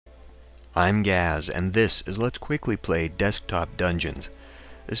I'm Gaz, and this is Let's Quickly Play Desktop Dungeons.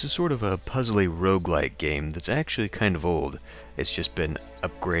 This is sort of a puzzly roguelike game that's actually kind of old. It's just been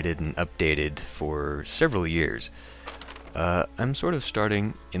upgraded and updated for several years. I'm sort of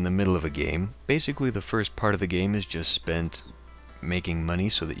starting in the middle of a game. Basically, the first part of the game is just spent making money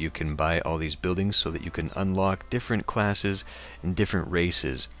so that you can buy all these buildings so that you can unlock different classes and different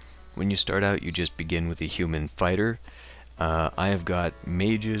races. When you start out, you just begin with a human fighter. I have got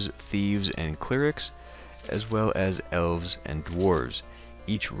mages, thieves, and clerics, as well as elves and dwarves.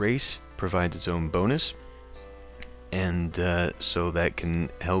 Each race provides its own bonus, and so that can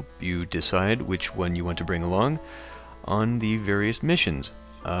help you decide which one you want to bring along on the various missions.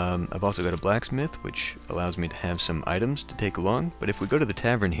 I've also got a blacksmith, which allows me to have some items to take along, but if we go to the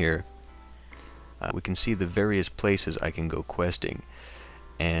tavern here, we can see the various places I can go questing.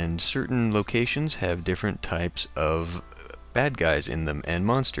 And certain locations have different types of bad guys in them and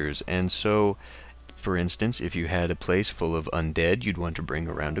monsters, and so, for instance, if you had a place full of undead, you'd want to bring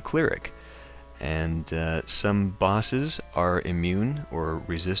around a cleric. And some bosses are immune or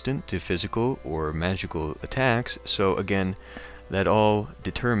resistant to physical or magical attacks, so again, that all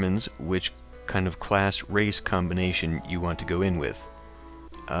determines which kind of class-race combination you want to go in with.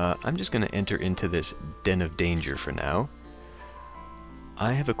 I'm just going to enter into this Den of Danger for now.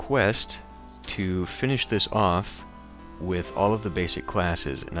 I have a quest to finish this off with all of the basic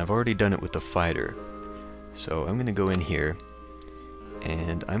classes, and I've already done it with the fighter. So I'm going to go in here,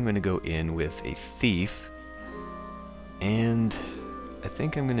 and I'm going to go in with a thief, and I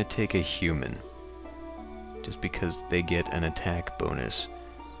think I'm going to take a human, just because they get an attack bonus.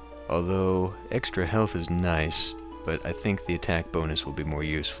 Although extra health is nice, but I think the attack bonus will be more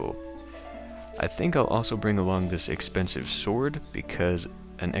useful. I think I'll also bring along this expensive sword, because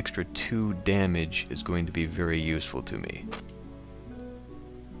an extra 2 damage is going to be very useful to me.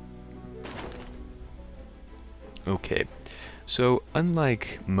 Okay, so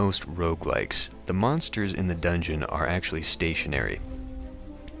unlike most roguelikes, the monsters in the dungeon are actually stationary.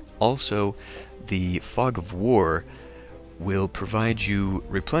 Also, the Fog of War will provide you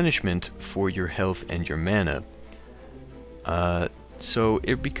replenishment for your health and your mana. So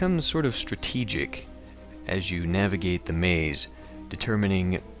it becomes sort of strategic as you navigate the maze,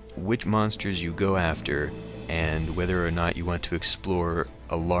 determining which monsters you go after and whether or not you want to explore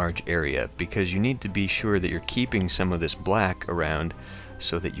a large area, because you need to be sure that you're keeping some of this black around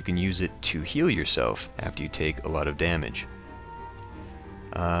so that you can use it to heal yourself after you take a lot of damage.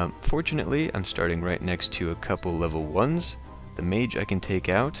 Fortunately, I'm starting right next to a couple level 1s. The mage I can take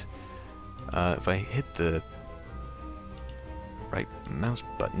out. If I hit the right mouse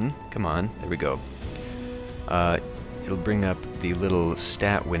button, come on, there we go. It'll bring up the little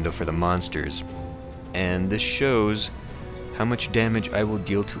stat window for the monsters, and this shows how much damage I will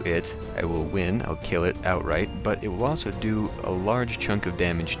deal to it. I will win, I'll kill it outright, but it will also do a large chunk of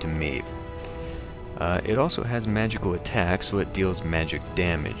damage to me. It also has magical attacks, so it deals magic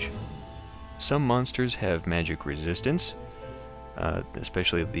damage. Some monsters have magic resistance,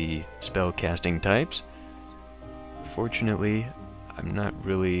 especially the spell casting types. Fortunately, I'm not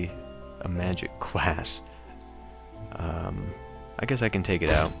really a magic class. I guess I can take it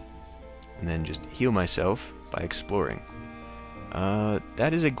out and then just heal myself by exploring.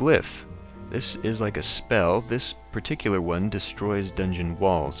 That is a glyph. This is like a spell. This particular one destroys dungeon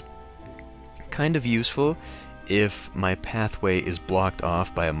walls. Kind of useful if my pathway is blocked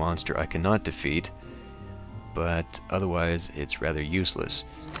off by a monster I cannot defeat, but otherwise it's rather useless.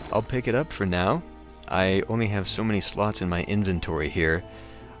 I'll pick it up for now. I only have so many slots in my inventory here.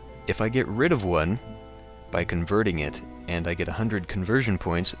 If I get rid of one by converting it, and I get 100 conversion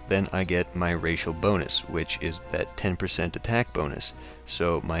points, then I get my racial bonus, which is that 10% attack bonus.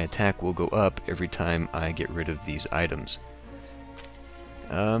 So my attack will go up every time I get rid of these items.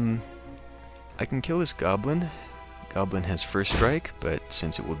 I can kill this goblin. Goblin has first strike, but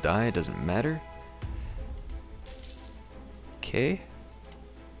since it will die, it doesn't matter. Okay.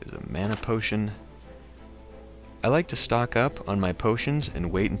 There's a mana potion. I like to stock up on my potions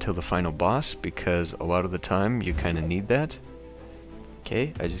and wait until the final boss, because a lot of the time you kind of need that.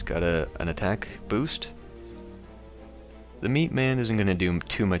 Okay, I just got an attack boost. The meat man isn't going to do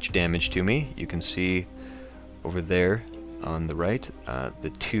too much damage to me. You can see over there on the right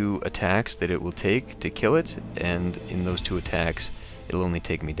the 2 attacks that it will take to kill it, and in those 2 attacks it'll only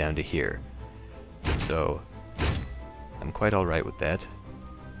take me down to here. So I'm quite alright with that.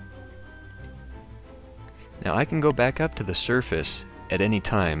 Now I can go back up to the surface at any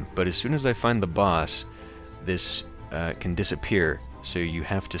time, but as soon as I find the boss, this can disappear, so you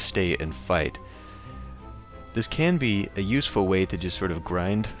have to stay and fight. This can be a useful way to just sort of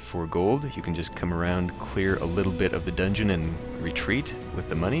grind for gold. You can just come around, clear a little bit of the dungeon, and retreat with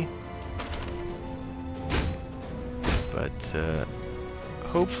the money. But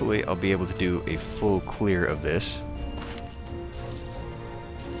hopefully I'll be able to do a full clear of this.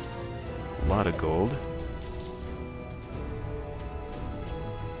 A lot of gold.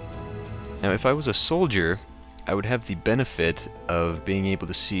 Now if I was a soldier, I would have the benefit of being able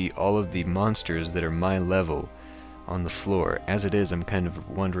to see all of the monsters that are my level on the floor. As it is, I'm kind of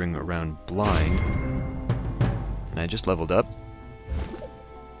wandering around blind. And I just leveled up.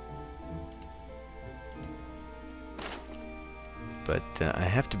 But I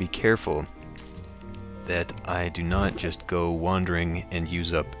have to be careful that I do not just go wandering and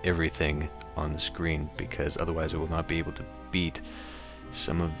use up everything on the screen, because otherwise I will not be able to beat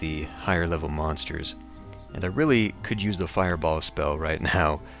some of the higher level monsters. And I really could use the fireball spell right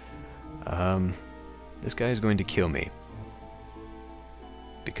now. This guy is going to kill me.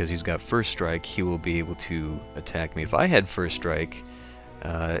 Because he's got first strike, he will be able to attack me. If I had first strike,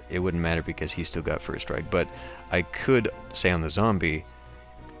 it wouldn't matter because he's still got first strike. But I could, say on the zombie,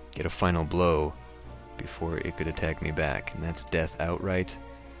 get a final blow before it could attack me back. And that's death outright.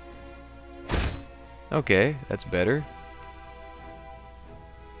 Okay, that's better.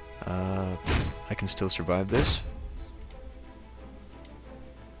 I can still survive this.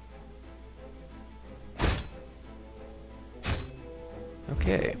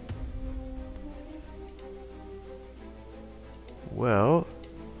 Okay. Well,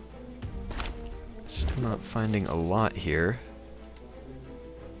 still not finding a lot here.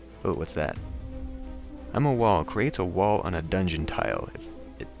 Oh, what's that? I'm a wall. Creates a wall on a dungeon tile.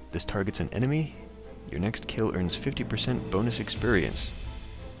 If this targets an enemy, your next kill earns 50% bonus experience.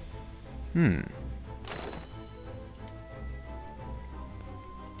 Dang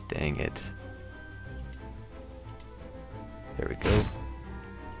it. There we go.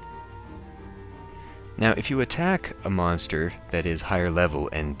 Now, if you attack a monster that is higher level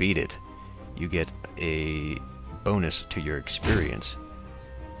and beat it, you get a bonus to your experience.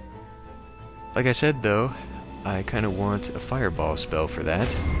 Like I said, though, I kind of want a fireball spell for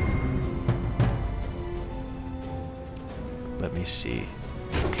that. Let me see.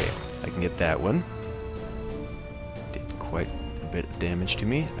 Okay, I can get that one. Did quite a bit of damage to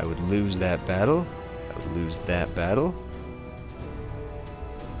me. I would lose that battle. I would lose that battle.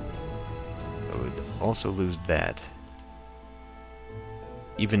 I would also lose that.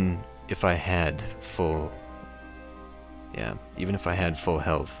 Even if I had full... Yeah, even if I had full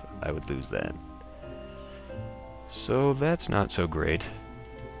health, I would lose that. So that's not so great.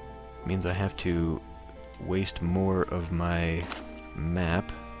 Means I have to waste more of my map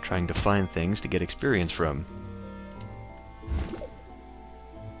trying to find things to get experience from.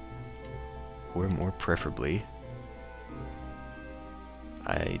 Or more preferably,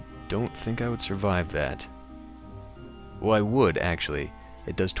 I don't think I would survive that. Well, I would, actually.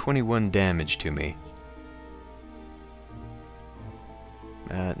 It does 21 damage to me.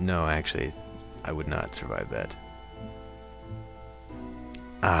 No, actually, I would not survive that.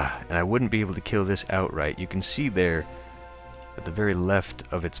 Ah, and I wouldn't be able to kill this outright. You can see there, at the very left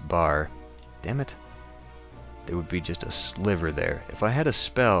of its bar, damn it, there would be just a sliver there. If I had a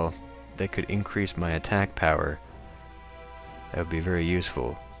spell that could increase my attack power, that would be very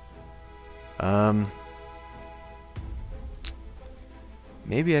useful.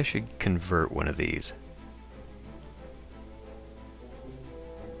 Maybe I should convert one of these.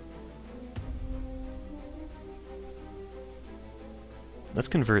 Let's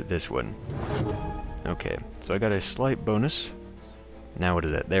convert this one. Okay, so I got a slight bonus. Now what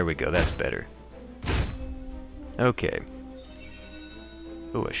is that? There we go, that's better. Okay.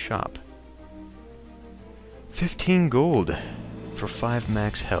 Oh, a shop. 15 gold for 5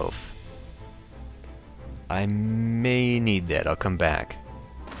 max health. I may need that, I'll come back.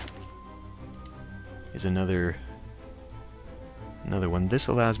 Here's another one. This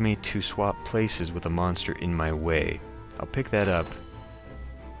allows me to swap places with a monster in my way. I'll pick that up.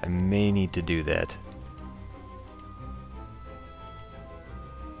 I may need to do that.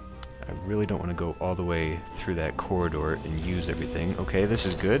 I really don't want to go all the way through that corridor and use everything. Okay, this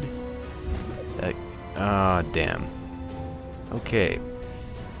is good. Damn. Okay.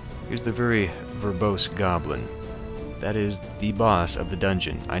 Here's the very verbose goblin. That is the boss of the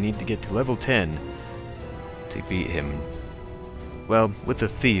dungeon. I need to get to level 10 to beat him. Well, with the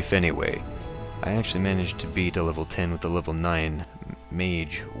thief anyway. I actually managed to beat a level 10 with a level 9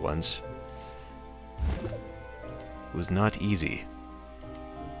 mage once. It was not easy.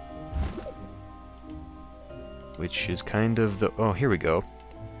 Which is kind of the... Oh, here we go.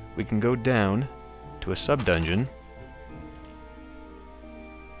 We can go down to a sub-dungeon.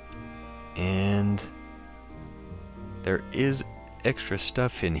 And there is extra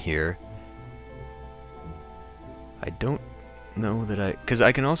stuff in here. I don't know that because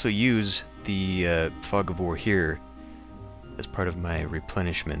I can also use the Fog of War here as part of my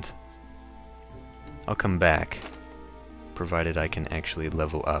replenishment. I'll come back, provided I can actually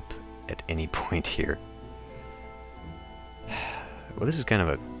level up at any point here. Well, this is kind of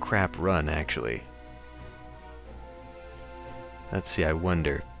a crap run, actually. Let's see, I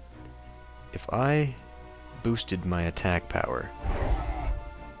wonder if I boosted my attack power.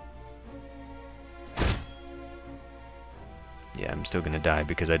 Yeah, I'm still gonna die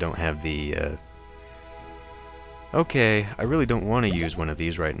because I don't have the, Okay, I really don't want to use one of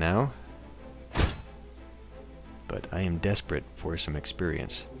these right now, but I am desperate for some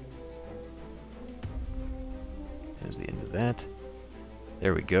experience. There's the end of that.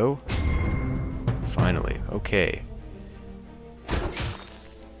 There we go. Finally, okay.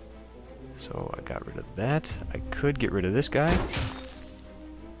 So I got rid of that. I could get rid of this guy.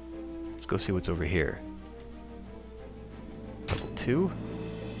 Let's go see what's over here. Level 2.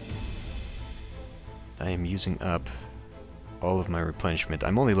 I am using up all of my replenishment.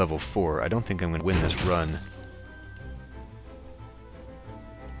 I'm only level 4. I don't think I'm going to win this run.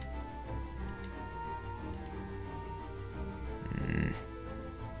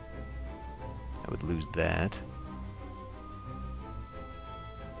 I would lose that.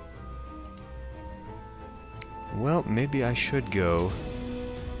 Well, maybe I should go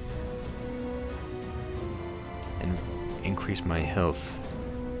and increase my health.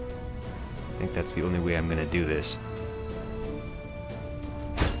 I think that's the only way I'm gonna do this.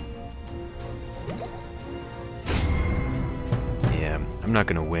 Yeah, I'm not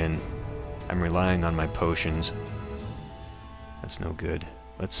gonna win. I'm relying on my potions. That's no good.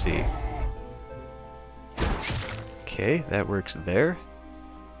 Let's see. Okay, that works there.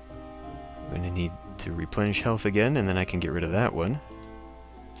 I'm gonna need to replenish health again, and then I can get rid of that one.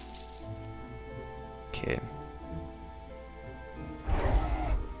 Okay.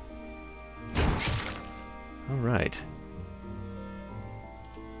 Alright.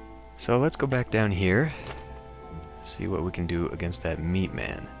 So let's go back down here, see what we can do against that meat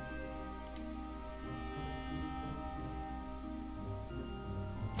man.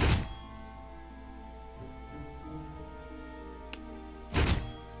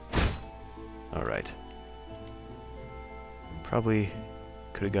 Alright. Probably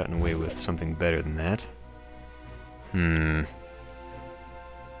could have gotten away with something better than that.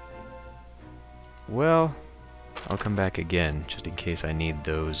 Well, I'll come back again, just in case I need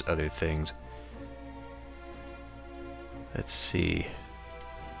those other things. Let's see.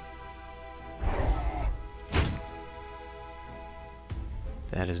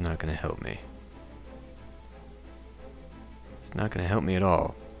 That is not going to help me. It's not going to help me at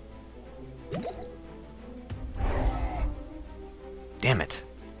all. Damn it!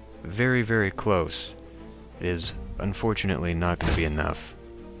 Very, very close. It is unfortunately not going to be enough.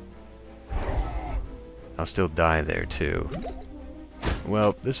 I'll still die there too.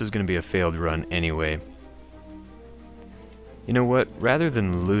 Well, this is going to be a failed run anyway. You know what? Rather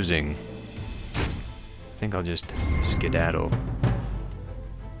than losing, I think I'll just skedaddle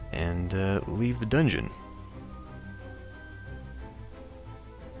and leave the dungeon.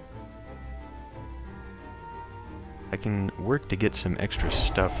 I can work to get some extra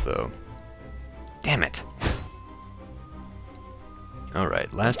stuff, though. Damn it!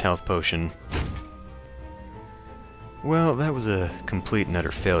 Alright, last health potion. Well, that was a complete and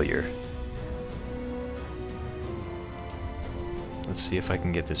utter failure. Let's see if I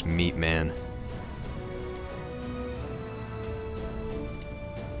can get this meat man.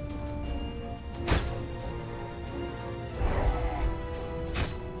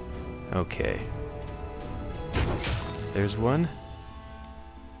 Okay. There's one.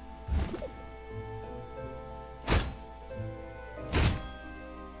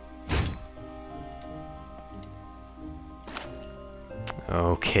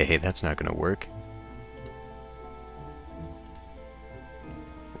 Okay, that's not gonna work.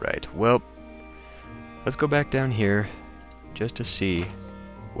 Right, well, let's go back down here just to see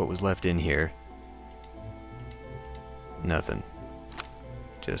what was left in here. Nothing.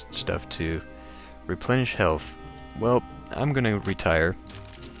 Just stuff to replenish health. Well, I'm gonna retire.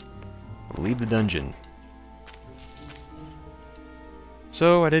 Leave the dungeon.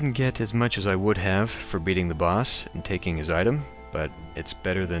 So, I didn't get as much as I would have for beating the boss and taking his item, but it's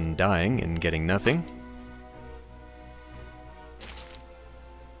better than dying and getting nothing.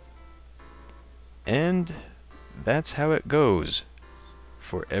 And that's how it goes.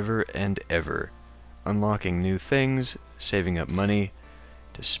 Forever and ever. unlocking new things, saving up money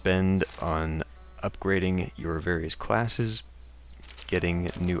to spend on upgrading your various classes, getting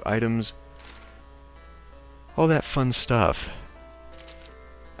new items, all that fun stuff.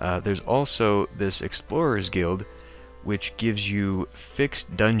 There's also this Explorers Guild, which gives you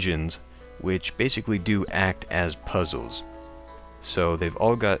fixed dungeons, which basically do act as puzzles. So they've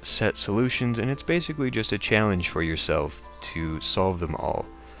all got set solutions, and it's basically just a challenge for yourself to solve them all.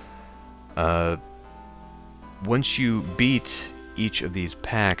 Once you beat each of these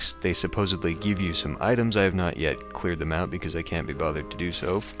packs, they supposedly give you some items. I have not yet cleared them out because I can't be bothered to do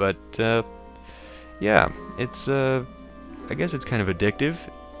so, but yeah, it's I guess it's kind of addictive,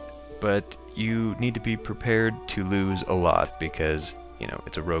 but you need to be prepared to lose a lot because, you know,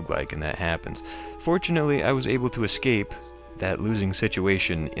 it's a roguelike and that happens. Fortunately, I was able to escape that losing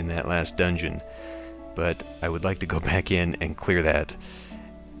situation in that last dungeon, but I would like to go back in and clear that.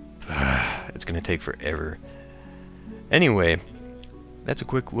 It's gonna take forever. Anyway, that's a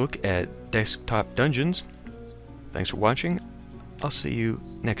quick look at Desktop Dungeons. Thanks for watching. I'll see you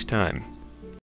next time.